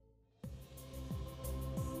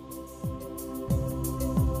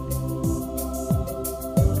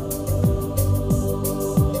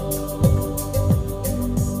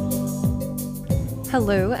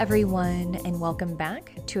Hello, everyone, and welcome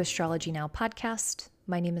back to Astrology Now podcast.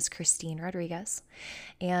 My name is Christine Rodriguez,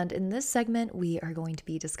 and in this segment, we are going to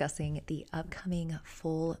be discussing the upcoming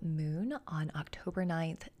full moon on October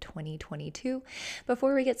 9th, 2022.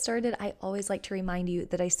 Before we get started, I always like to remind you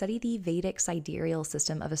that I study the Vedic sidereal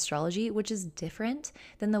system of astrology, which is different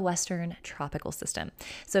than the Western tropical system.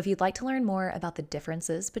 So if you'd like to learn more about the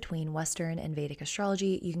differences between Western and Vedic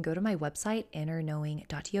astrology, you can go to my website,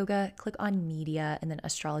 innerknowing.yoga, click on media, and then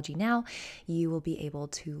Astrology Now. You will be able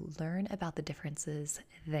to learn about the differences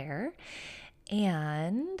there.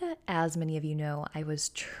 And as many of you know, I was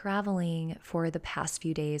traveling for the past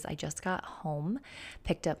few days. I just got home,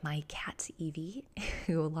 picked up my cat Evie,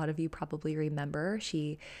 who a lot of you probably remember.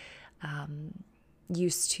 She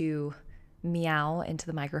used to meow into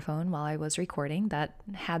the microphone while I was recording. That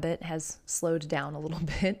habit has slowed down a little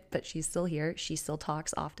bit, but she's still here. She still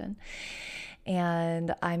talks often.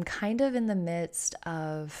 And I'm kind of in the midst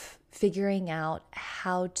of figuring out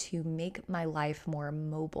how to make my life more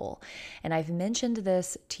mobile. And I've mentioned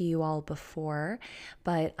this to you all before,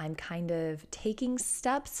 but I'm kind of taking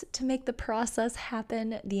steps to make the process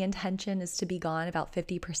happen. The intention is to be gone about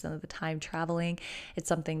 50% of the time traveling. It's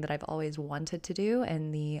something that I've always wanted to do,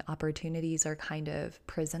 and the opportunities are kind of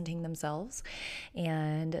presenting themselves.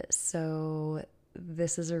 And so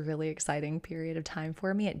this is a really exciting period of time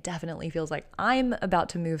for me. It definitely feels like I'm about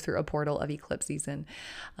to move through a portal of eclipse season.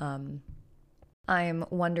 I'm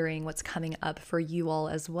wondering what's coming up for you all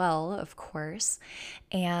as well, of course.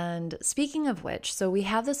 And speaking of which, so we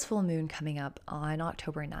have this full moon coming up on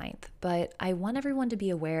October 9th, but I want everyone to be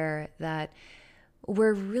aware that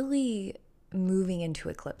we're really moving into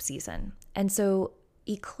eclipse season. And so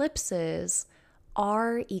eclipses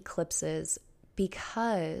are eclipses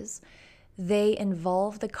because they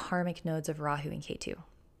involve the karmic nodes of Rahu and Ketu.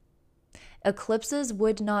 Eclipses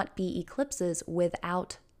would not be eclipses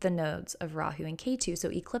without the nodes of Rahu and Ketu. So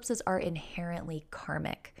eclipses are inherently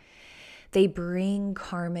karmic. They bring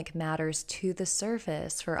karmic matters to the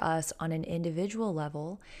surface for us on an individual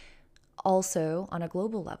level, also on a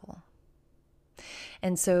global level.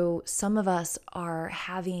 And so some of us are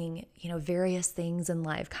having, various things in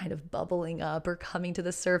life kind of bubbling up or coming to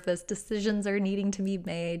the surface. Decisions are needing to be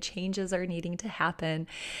made, changes are needing to happen.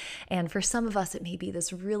 And for some of us, it may be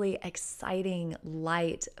this really exciting,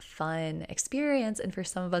 light, fun experience. And for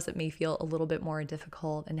some of us, it may feel a little bit more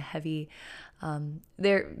difficult and heavy.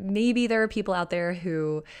 There are people out there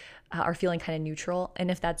who are feeling kind of neutral. And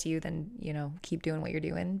if that's you, then, keep doing what you're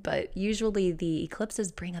doing. But usually the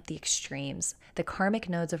eclipses bring up the extremes. The karmic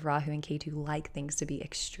nodes of Rahu and Ketu like things to be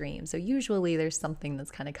extreme. So usually there's something that's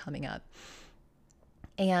kind of coming up.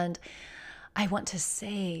 And I want to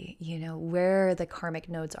say, where the karmic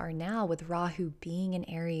nodes are now with Rahu being in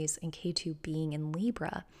Aries and Ketu being in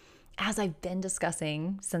Libra, as I've been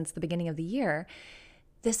discussing since the beginning of the year,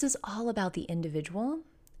 this is all about the individual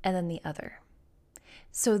and then the other.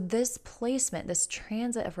 So this placement, this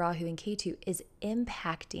transit of Rahu and Ketu is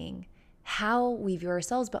impacting how we view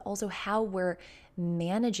ourselves, but also how we're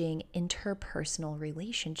managing interpersonal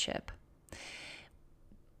relationship.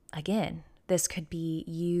 Again, this could be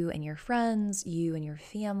you and your friends, you and your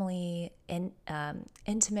family, and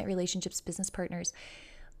intimate relationships, business partners.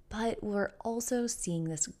 But we're also seeing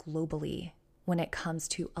this globally when it comes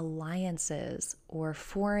to alliances or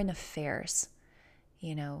foreign affairs,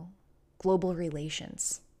 global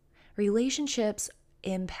relations. Relationships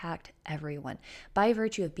impact everyone. By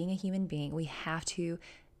virtue of being a human being, we have to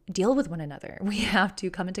deal with one another. We have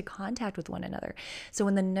to come into contact with one another. So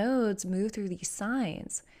when the nodes move through these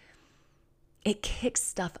signs, it kicks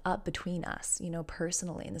stuff up between us,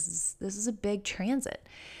 personally. And this is a big transit.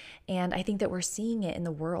 And I think that we're seeing it in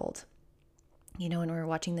the world. When we're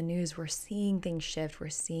watching the news, we're seeing things shift, we're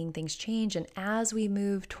seeing things change. And as we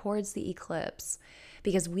move towards the eclipse,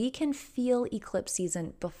 because we can feel eclipse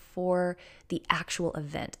season before the actual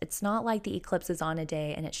event. It's not like the eclipse is on a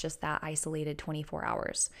day and it's just that isolated 24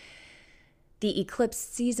 hours. The eclipse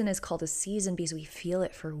season is called a season because we feel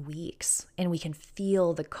it for weeks and we can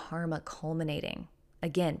feel the karma culminating.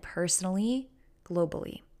 Again, personally,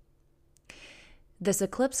 globally. This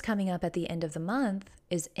eclipse coming up at the end of the month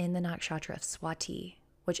is in the nakshatra of Swati,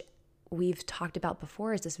 which we've talked about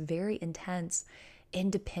before is this very intense,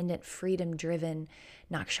 independent, freedom-driven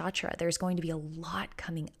nakshatra. There's going to be a lot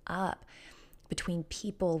coming up between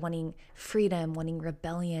people wanting freedom, wanting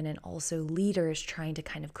rebellion, and also leaders trying to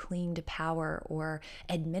kind of cling to power or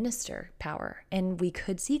administer power. And we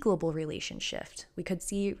could see global relations shift. We could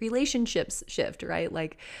see relationships shift, right?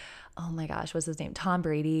 Like, oh my gosh, what's his name? Tom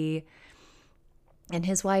Brady and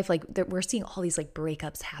his wife, like we're seeing all these like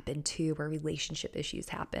breakups happen too, where relationship issues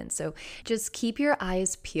happen. So just keep your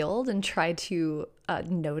eyes peeled and try to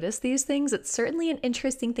notice these things. It's certainly an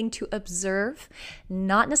interesting thing to observe,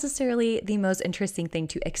 not necessarily the most interesting thing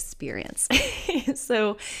to experience.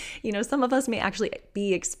 So, some of us may actually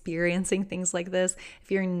be experiencing things like this if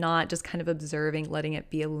you're not just kind of observing, letting it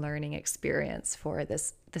be a learning experience for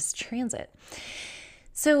this transit.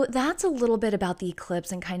 So that's a little bit about the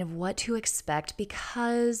eclipse and kind of what to expect,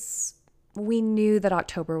 because we knew that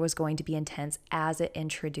October was going to be intense as it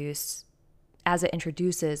introduces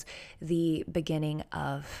the beginning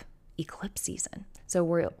of eclipse season. So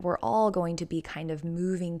we're all going to be kind of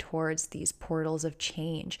moving towards these portals of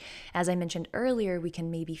change. As I mentioned earlier, we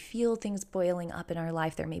can maybe feel things boiling up in our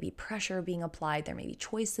life. There may be pressure being applied. There may be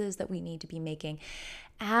choices that we need to be making.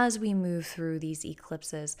 As we move through these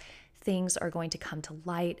eclipses, things are going to come to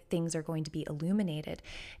light, things are going to be illuminated.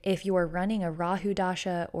 If you are running a Rahu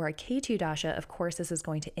Dasha or a Ketu Dasha, of course, this is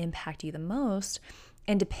going to impact you the most.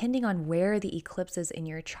 And depending on where the eclipse is in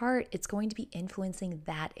your chart, it's going to be influencing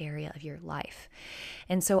that area of your life.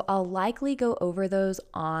 And so I'll likely go over those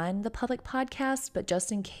on the public podcast, but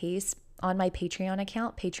just in case, on my Patreon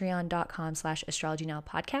account,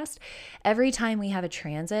 patreon.com/astrologynowpodcast. Every time we have a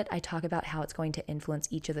transit, I talk about how it's going to influence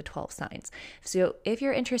each of the 12 signs. So if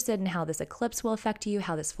you're interested in how this eclipse will affect you,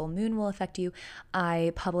 how this full moon will affect you,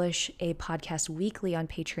 I publish a podcast weekly on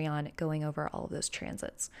Patreon going over all of those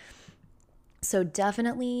transits. So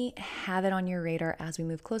definitely have it on your radar as we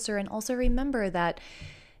move closer. And also remember that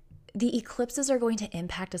the eclipses are going to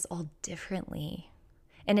impact us all differently.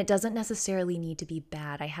 And it doesn't necessarily need to be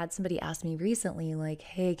bad. I had somebody ask me recently, like,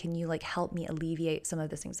 hey, can you help me alleviate some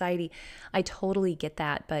of this anxiety? I totally get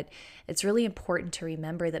that, but it's really important to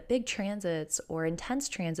remember that big transits or intense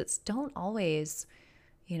transits don't always,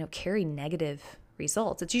 carry negative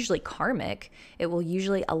results. It's usually karmic. It will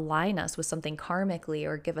usually align us with something karmically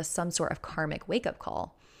or give us some sort of karmic wake-up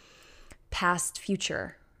call. Past,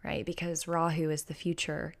 future, right? Because Rahu is the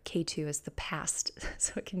future, Ketu is the past.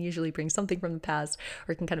 So it can usually bring something from the past,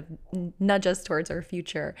 or it can kind of nudge us towards our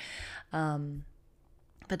future. But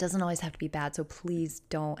doesn't always have to be bad. So please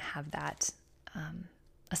don't have that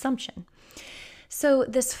assumption. So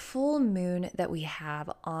this full moon that we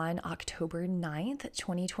have on October 9th,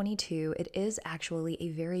 2022, it is actually a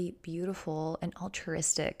very beautiful and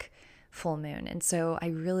altruistic full moon. And so I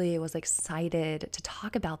really was excited to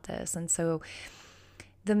talk about this. And so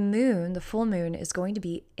the full moon is going to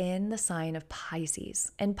be in the sign of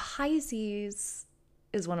Pisces. And Pisces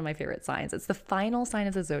is one of my favorite signs. It's the final sign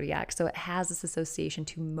of the zodiac. So it has this association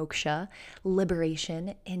to moksha,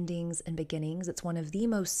 liberation, endings, and beginnings. It's one of the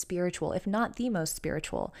most spiritual, if not the most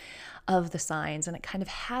spiritual, of the signs. And it kind of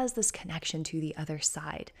has this connection to the other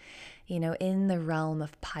side. In the realm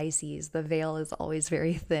of Pisces, the veil is always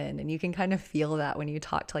very thin. And you can kind of feel that when you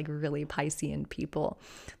talk to really Piscean people.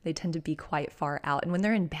 They tend to be quite far out. And when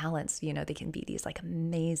they're in balance, they can be these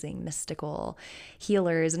amazing mystical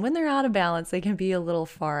healers. And when they're out of balance, they can be a little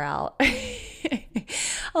far out,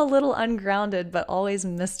 a little ungrounded, but always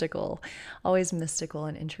mystical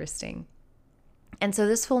and interesting. And so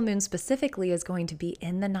this full moon specifically is going to be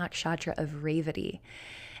in the nakshatra of Revati.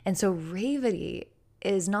 And so Revati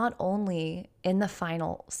is not only in the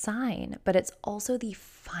final sign, but it's also the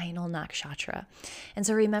final nakshatra. And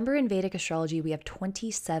so remember, in Vedic astrology, we have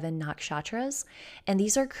 27 nakshatras, and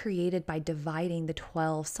these are created by dividing the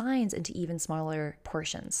 12 signs into even smaller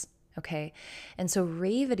portions. Okay. And so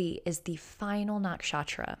Revati is the final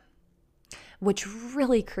nakshatra, which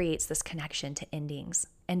really creates this connection to endings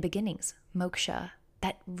and beginnings, moksha,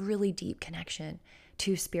 that really deep connection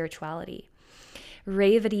to spirituality.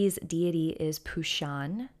 Revati's deity is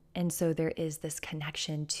Pushan, and so there is this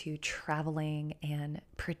connection to traveling and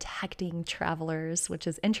protecting travelers, which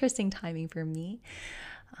is interesting timing for me.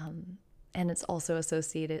 And it's also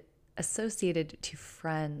associated to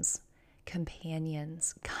friends,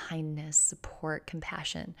 companions, kindness, support,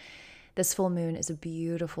 compassion. This full moon is a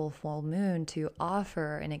beautiful full moon to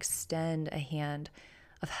offer and extend a hand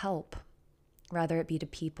of help, whether it be to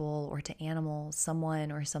people or to animals,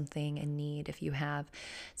 someone or something in need. If you have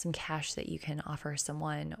some cash that you can offer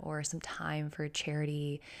someone, or some time for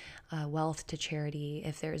charity, wealth to charity.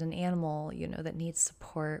 If there's an animal, that needs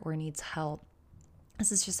support or needs help,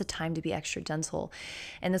 this is just a time to be extra gentle.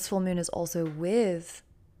 And this full moon is also with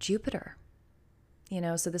Jupiter.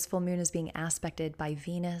 So this full moon is being aspected by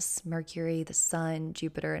Venus, Mercury, the Sun,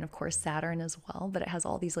 Jupiter, and of course Saturn as well. But it has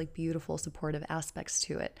all these beautiful supportive aspects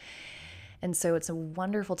to it. And so it's a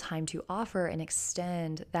wonderful time to offer and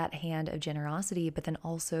extend that hand of generosity, but then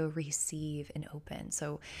also receive and open.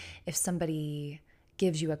 So if somebody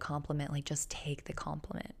gives you a compliment, like just take the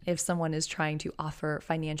compliment. If someone is trying to offer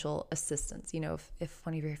financial assistance, if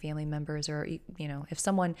one of your family members or, if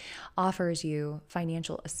someone offers you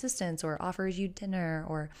financial assistance or offers you dinner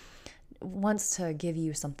or wants to give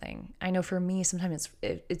you something. I know for me, sometimes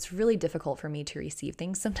it's really difficult for me to receive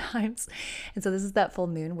things sometimes. And so this is that full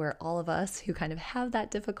moon where all of us who kind of have that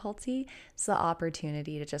difficulty, it's the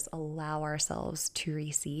opportunity to just allow ourselves to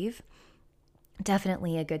receive.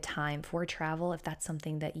 Definitely a good time for travel if that's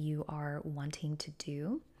something that you are wanting to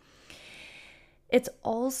do. It's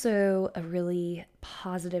also a really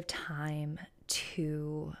positive time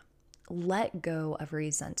to let go of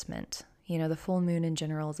resentment. The full moon in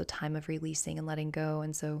general is a time of releasing and letting go.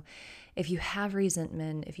 And so if you have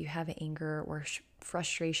resentment, if you have anger or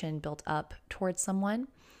frustration built up towards someone,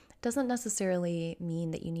 it doesn't necessarily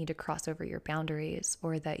mean that you need to cross over your boundaries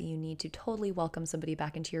or that you need to totally welcome somebody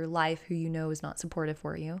back into your life who is not supportive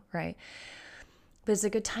for you, right? But it's a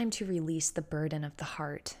good time to release the burden of the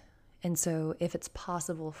heart. And so if it's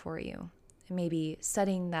possible for you, maybe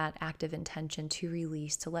setting that active intention to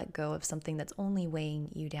release, to let go of something that's only weighing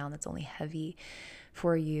you down, that's only heavy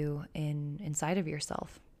for you inside of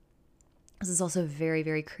yourself. This is also a very,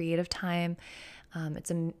 very creative time.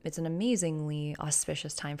 It's an amazingly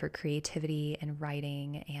auspicious time for creativity and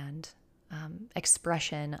writing and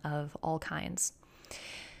expression of all kinds.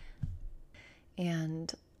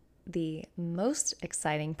 And the most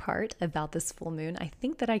exciting part about this full moon, I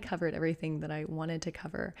think that I covered everything that I wanted to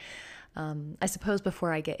cover. I suppose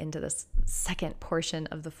before I get into this second portion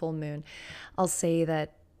of the full moon, I'll say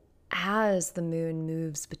that as the moon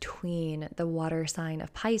moves between the water sign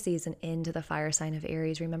of Pisces and into the fire sign of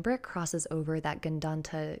Aries, remember it crosses over that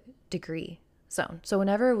Gandanta degree zone. So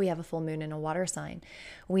whenever we have a full moon in a water sign,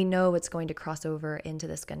 we know it's going to cross over into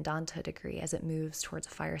this Gandanta degree as it moves towards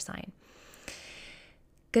a fire sign.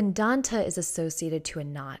 Gandanta is associated to a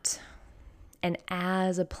knot. And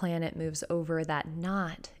as a planet moves over that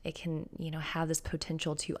knot, it can, have this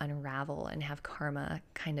potential to unravel and have karma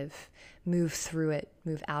kind of move through it,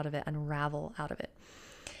 move out of it, unravel out of it.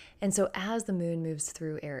 And so as the moon moves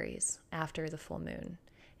through Aries after the full moon,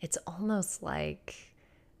 it's almost like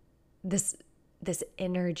this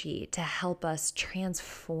energy to help us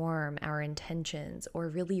transform our intentions or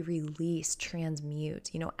really release, transmute,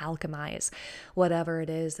 alchemize whatever it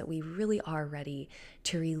is that we really are ready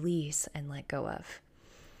to release and let go of.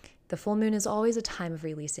 The full moon is always a time of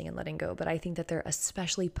releasing and letting go, but I think that they're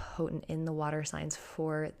especially potent in the water signs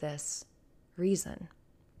for this reason.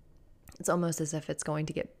 It's almost as if it's going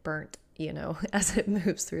to get burnt, as it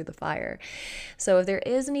moves through the fire. So if there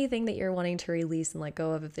is anything that you're wanting to release and let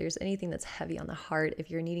go of, if there's anything that's heavy on the heart,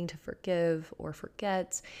 if you're needing to forgive or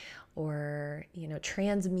forget or,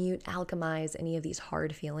 transmute, alchemize any of these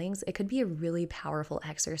hard feelings, it could be a really powerful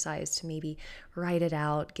exercise to maybe write it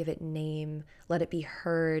out, give it name, let it be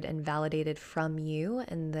heard and validated from you,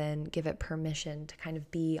 and then give it permission to kind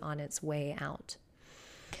of be on its way out.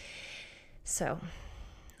 So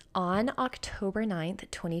on October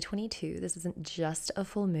 9th, 2022, this isn't just a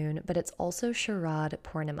full moon, but it's also Sharad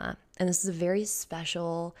Purnima. And this is a very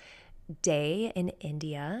special day in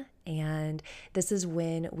India. And this is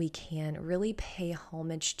when we can really pay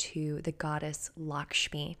homage to the goddess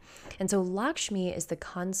Lakshmi. And so Lakshmi is the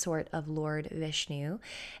consort of Lord Vishnu,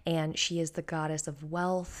 and she is the goddess of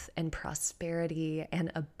wealth and prosperity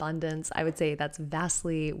and abundance. I would say that's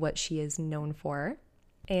vastly what she is known for.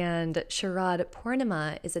 And Sharad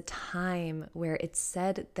Purnima is a time where it's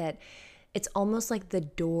said that it's almost like the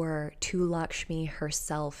door to Lakshmi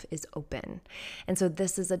herself is open. And so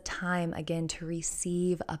this is a time, again, to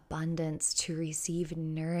receive abundance, to receive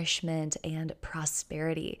nourishment and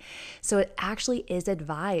prosperity. So it actually is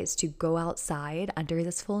advised to go outside under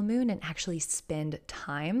this full moon and actually spend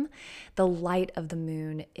time. The light of the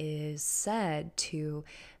moon is said to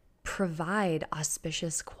provide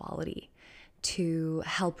auspicious quality, to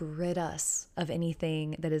help rid us of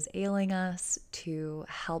anything that is ailing us, to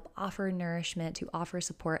help offer nourishment, to offer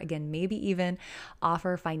support, again, maybe even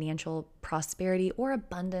offer financial prosperity or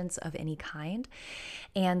abundance of any kind.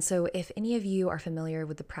 And so if any of you are familiar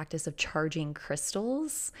with the practice of charging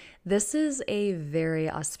crystals, this is a very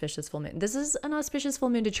auspicious full moon. This is an auspicious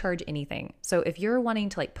full moon to charge anything. So if you're wanting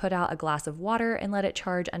to put out a glass of water and let it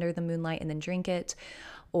charge under the moonlight and then drink it,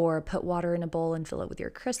 or put water in a bowl and fill it with your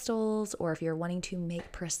crystals, or if you're wanting to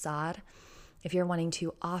make prasad, if you're wanting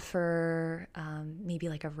to offer maybe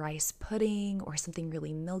like a rice pudding or something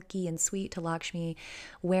really milky and sweet to Lakshmi,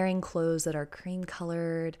 wearing clothes that are cream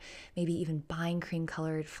colored, maybe even buying cream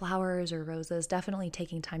colored flowers or roses, definitely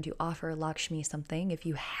taking time to offer Lakshmi something if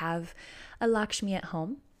you have a Lakshmi at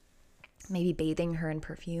home. maybe bathing her in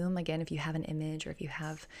perfume. Again, if you have an image or if you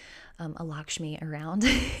have a Lakshmi around.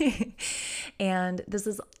 And this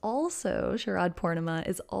is also, Sharad Purnima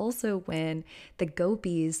is also when the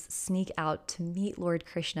gopis sneak out to meet Lord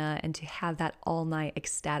Krishna and to have that all-night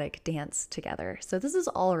ecstatic dance together. So this is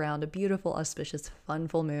all around a beautiful, auspicious, fun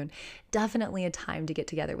full moon. Definitely a time to get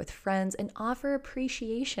together with friends and offer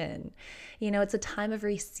appreciation. It's a time of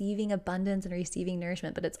receiving abundance and receiving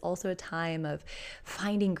nourishment, but it's also a time of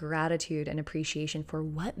finding gratitude and appreciation for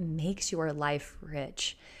what makes your life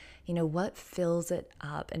rich. What fills it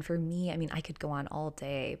up? And for me, I could go on all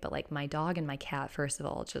day, but like my dog and my cat, first of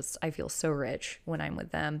all, I feel so rich when I'm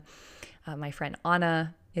with them. My friend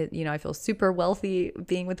Anna, I feel super wealthy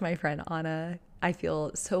being with my friend Anna. I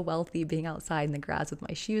feel so wealthy being outside in the grass with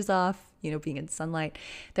my shoes off, being in sunlight.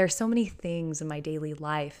 There are so many things in my daily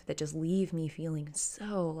life that just leave me feeling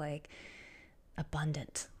so like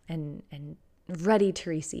abundant and ready to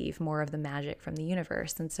receive more of the magic from the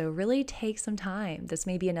universe. And so really take some time. This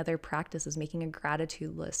may be another practice, is making a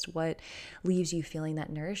gratitude list. What leaves you feeling that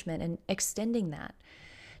nourishment, and extending that.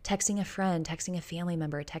 Texting a friend, texting a family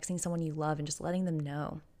member, texting someone you love, and just letting them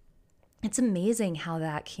know. It's amazing how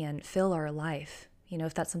that can fill our life.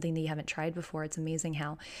 If that's something that you haven't tried before, it's amazing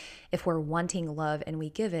how if we're wanting love and we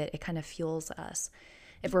give it, it kind of fuels us.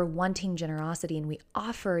 If we're wanting generosity and we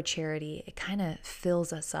offer charity, it kind of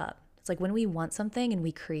fills us up. It's like when we want something and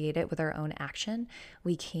we create it with our own action,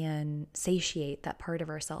 we can satiate that part of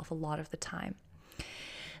ourselves a lot of the time.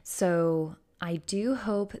 So I do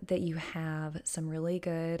hope that you have some really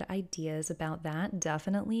good ideas about that.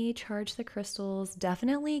 Definitely charge the crystals.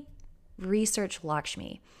 Definitely research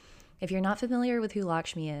Lakshmi. If you're not familiar with who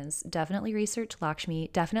Lakshmi is, definitely research Lakshmi.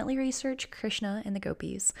 Definitely research Krishna and the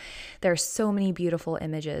gopis. There are so many beautiful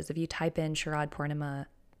images. If you type in Sharad Purnima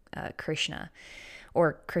Krishna,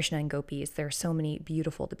 or Krishna and gopis, there are so many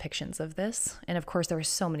beautiful depictions of this. And of course, there are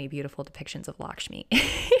so many beautiful depictions of Lakshmi.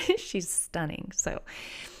 She's stunning. So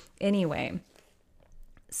anyway,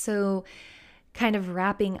 so kind of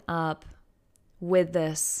wrapping up with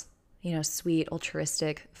this, sweet,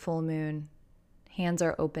 altruistic full moon, hands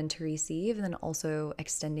are open to receive, and then also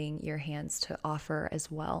extending your hands to offer as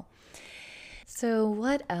well. So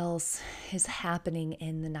what else is happening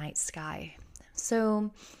in the night sky?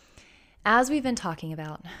 So as we've been talking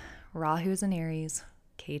about, Rahu is in Aries,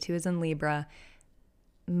 Ketu is in Libra,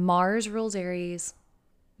 Mars rules Aries,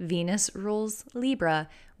 Venus rules Libra.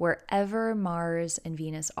 Wherever Mars and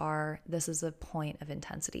Venus are, this is a point of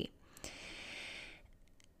intensity.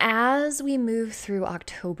 As we move through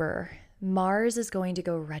October, Mars is going to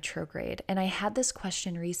go retrograde. And I had this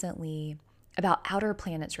question recently about outer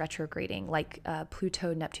planets retrograding, like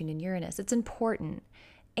Pluto, Neptune, and Uranus. It's important.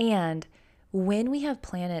 And when we have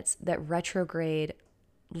planets that retrograde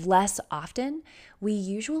less often, we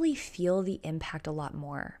usually feel the impact a lot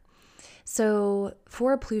more. So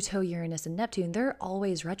for Pluto, Uranus, and Neptune, they're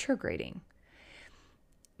always retrograding.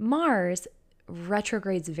 Mars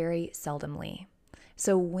retrogrades very seldomly.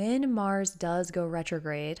 So when Mars does go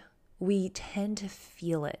retrograde, we tend to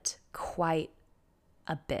feel it quite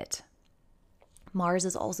a bit. Mars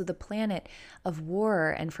is also the planet of war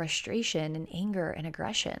and frustration and anger and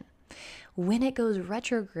aggression. When it goes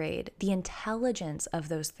retrograde, the intelligence of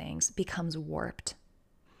those things becomes warped.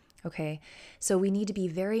 Okay, so we need to be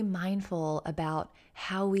very mindful about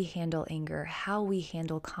how we handle anger, how we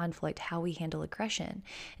handle conflict, how we handle aggression.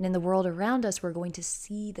 And in the world around us, we're going to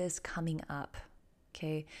see this coming up.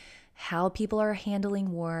 Okay, how people are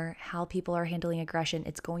handling war, how people are handling aggression,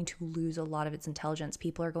 it's going to lose a lot of its intelligence.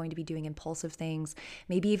 People are going to be doing impulsive things,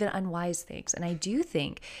 maybe even unwise things. And I do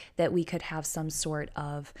think that we could have some sort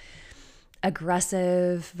of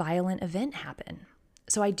aggressive, violent event happen.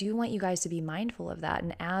 So I do want you guys to be mindful of that.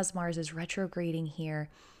 And as Mars is retrograding here,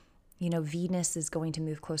 Venus is going to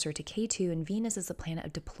move closer to Ketu, and Venus is the planet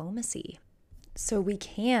of diplomacy. So we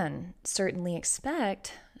can certainly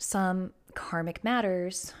expect some karmic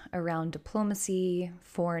matters around diplomacy,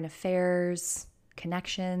 foreign affairs,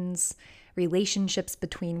 connections, relationships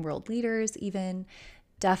between world leaders even.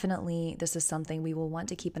 Definitely, this is something we will want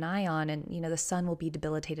to keep an eye on. And, the sun will be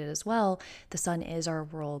debilitated as well. The sun is our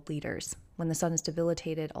world leaders. When the sun is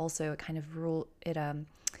debilitated, also, it kind of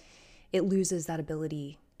it loses that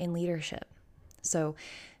ability in leadership. So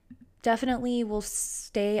definitely we'll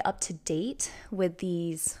stay up to date with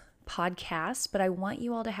these podcasts, but I want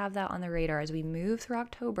you all to have that on the radar as we move through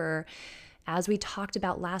October. As we talked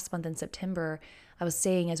about last month in September, I was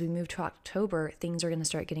saying as we move to October, things are going to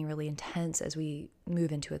start getting really intense as we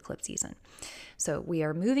move into eclipse season. So we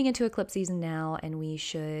are moving into eclipse season now, and we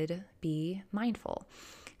should be mindful.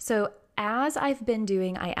 So as I've been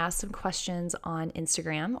doing, I asked some questions on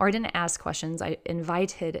Instagram, or I didn't ask questions, I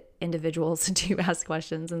invited individuals to ask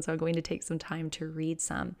questions. And so I'm going to take some time to read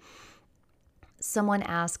some. Someone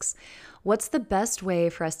asks, what's the best way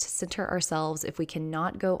for us to center ourselves if we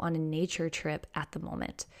cannot go on a nature trip at the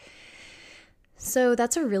moment? So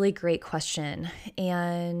that's a really great question.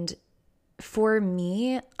 And for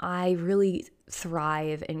me, I really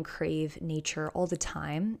thrive and crave nature all the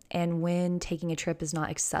time. And when taking a trip is not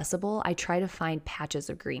accessible, I try to find patches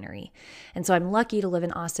of greenery. And so I'm lucky to live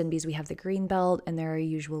in Austin because we have the green belt and there are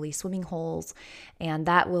usually swimming holes. And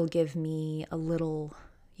that will give me a little,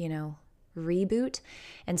 reboot.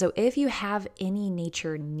 And so if you have any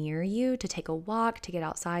nature near you to take a walk, to get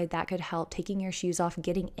outside, that could help. Taking your shoes off,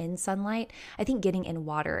 getting in sunlight. I think getting in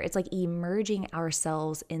water. It's like immersing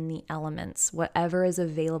ourselves in the elements, whatever is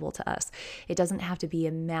available to us. It doesn't have to be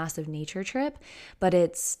a massive nature trip, but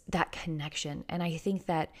it's that connection. And I think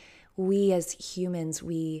that we as humans,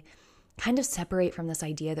 we kind of separate from this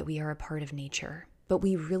idea that we are a part of nature, but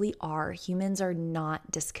we really are. Humans are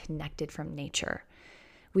not disconnected from nature.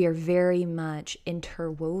 We are very much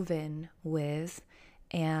interwoven with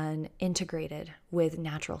and integrated with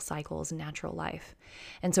natural cycles and natural life.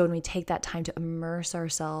 And so when we take that time to immerse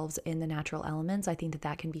ourselves in the natural elements, I think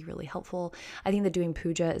that can be really helpful. I think that doing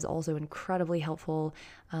puja is also incredibly helpful,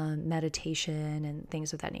 meditation and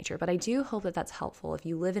things of that nature. But I do hope that that's helpful. If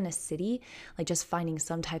you live in a city, like just finding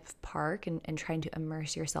some type of park and trying to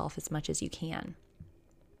immerse yourself as much as you can.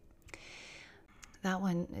 That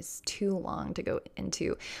one is too long to go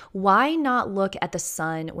into. Why not look at the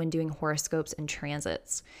sun when doing horoscopes and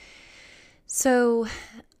transits? So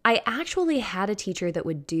I actually had a teacher that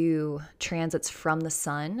would do transits from the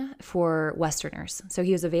sun for Westerners. So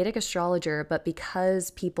he was a Vedic astrologer, but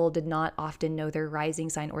because people did not often know their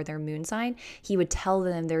rising sign or their moon sign, he would tell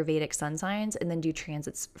them their Vedic sun signs and then do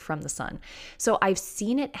transits from the sun. So I've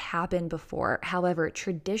seen it happen before. However,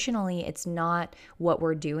 traditionally, it's not what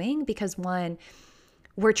we're doing because one,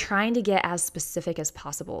 we're trying to get as specific as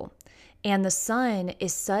possible. And the sun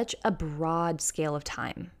is such a broad scale of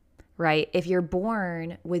time, right? If you're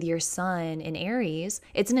born with your sun in Aries,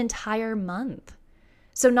 it's an entire month.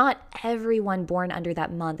 So not everyone born under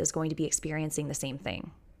that month is going to be experiencing the same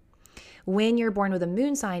thing. When you're born with a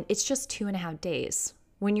moon sign, it's just 2.5 days.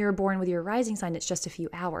 When you're born with your rising sign, it's just a few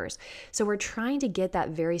hours. So we're trying to get that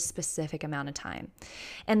very specific amount of time.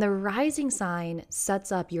 And the rising sign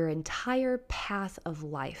sets up your entire path of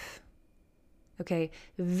life. Okay,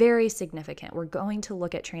 very significant. We're going to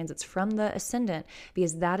look at transits from the ascendant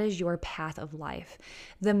because that is your path of life.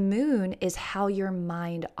 The moon is how your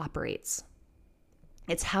mind operates.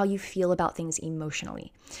 It's how you feel about things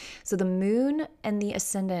emotionally. So the moon and the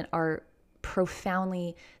ascendant are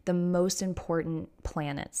profoundly the most important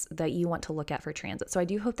planets that you want to look at for transit. So I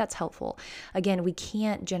do hope that's helpful. Again, we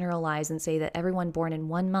can't generalize and say that everyone born in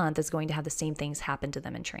 1 month is going to have the same things happen to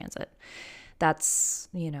them in transit. That's,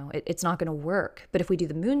 it's not going to work. But if we do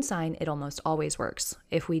the moon sign, it almost always works.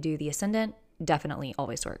 If we do the ascendant, definitely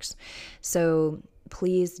always works. So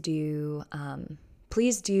please do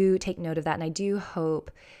take note of that. And I do hope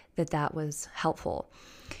that was helpful.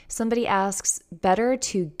 Somebody asks, better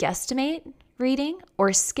to guesstimate reading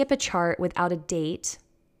or skip a chart without a date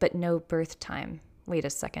but no birth time? Wait a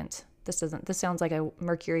second. This sounds like a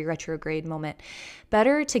Mercury retrograde moment.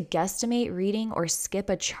 Better to guesstimate reading or skip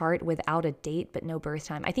a chart without a date but no birth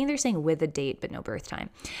time. I think they're saying with a date but no birth time.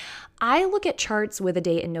 I look at charts with a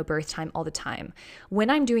date and no birth time all the time. When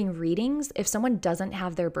I'm doing readings, if someone doesn't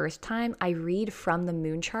have their birth time, I read from the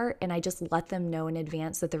moon chart and I just let them know in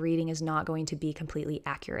advance that the reading is not going to be completely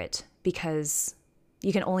accurate because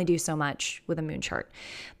you can only do so much with a moon chart.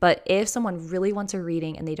 But if someone really wants a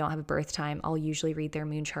reading and they don't have a birth time, I'll usually read their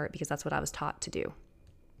moon chart because that's what I was taught to do.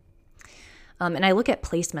 And I look at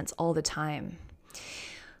placements all the time.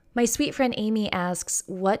 My sweet friend Amy asks,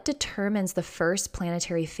 what determines the first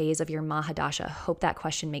planetary phase of your Mahadasha? Hope that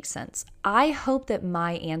question makes sense. I hope that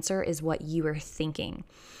my answer is what you are thinking.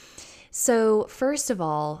 So first of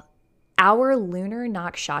all, our lunar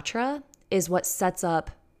nakshatra is what sets up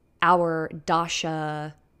our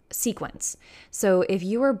dasha sequence. So if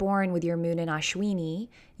you were born with your moon in Ashwini,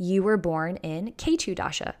 you were born in Ketu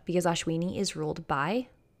dasha because Ashwini is ruled by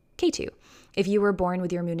Ketu. If you were born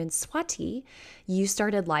with your moon in Swati, you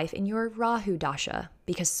started life in your Rahu dasha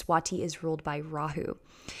because Swati is ruled by Rahu.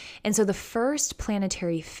 And so the first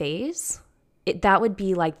planetary phase, that would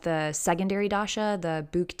be like the secondary dasha, the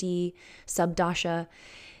Bhukti subdasha.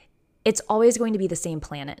 It's always going to be the same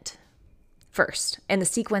planet first, and the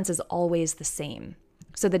sequence is always the same.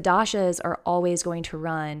 So the dashas are always going to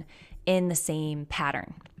run in the same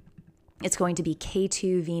pattern. It's going to be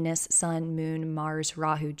K2, Venus, Sun, Moon, Mars,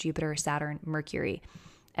 Rahu, Jupiter, Saturn, Mercury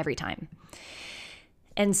every time.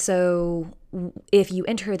 And so if you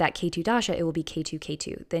enter that K2 dasha, it will be K2,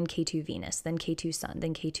 K2, then K2 Venus, then K2 Sun,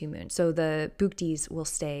 then K2 Moon. So the bhuktis will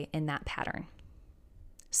stay in that pattern.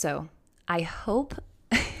 So I hope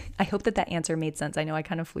that answer made sense. I know I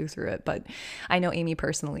kind of flew through it, but I know Amy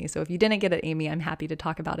personally. So if you didn't get it, Amy, I'm happy to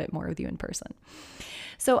talk about it more with you in person.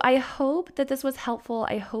 So I hope that this was helpful.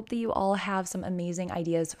 I hope that you all have some amazing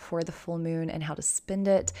ideas for the full moon and how to spend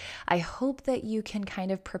it. I hope that you can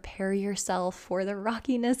kind of prepare yourself for the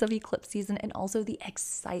rockiness of eclipse season and also the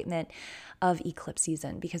excitement of eclipse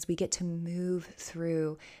season, because we get to move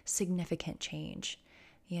through significant change.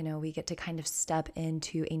 You know, we get to kind of step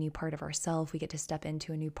into a new part of ourselves. We get to step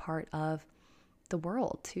into a new part of the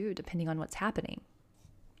world too, depending on what's happening.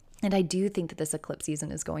 And I do think that this eclipse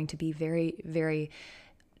season is going to be very, very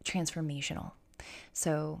transformational.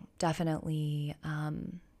 So definitely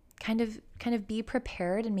kind of be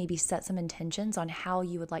prepared and maybe set some intentions on how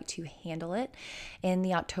you would like to handle it. In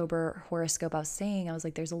the October horoscope, I was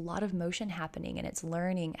like, there's a lot of motion happening, and it's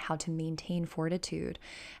learning how to maintain fortitude,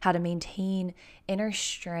 how to maintain inner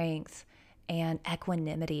strength and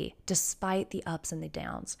equanimity despite the ups and the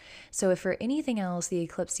downs. So if for anything else, the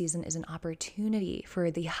eclipse season is an opportunity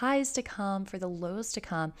for the highs to come, for the lows to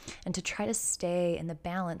come, and to try to stay in the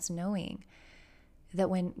balance, knowing that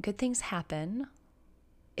when good things happen,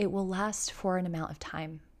 it will last for an amount of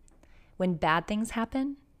time. When bad things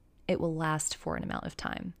happen, it will last for an amount of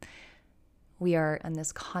time. We are in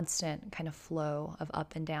this constant kind of flow of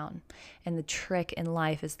up and down. And the trick in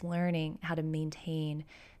life is learning how to maintain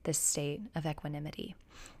this state of equanimity.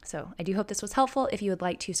 So I do hope this was helpful. If you would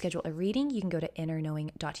like to schedule a reading, you can go to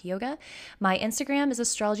innerknowing.yoga. My Instagram is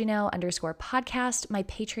astrologynow_podcast. My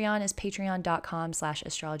Patreon is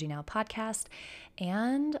patreon.com/astrologynowpodcast.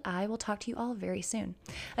 And I will talk to you all very soon.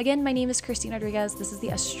 Again, my name is Christine Rodriguez. This is the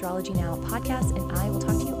Astrology Now podcast, and I will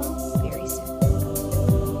talk to you all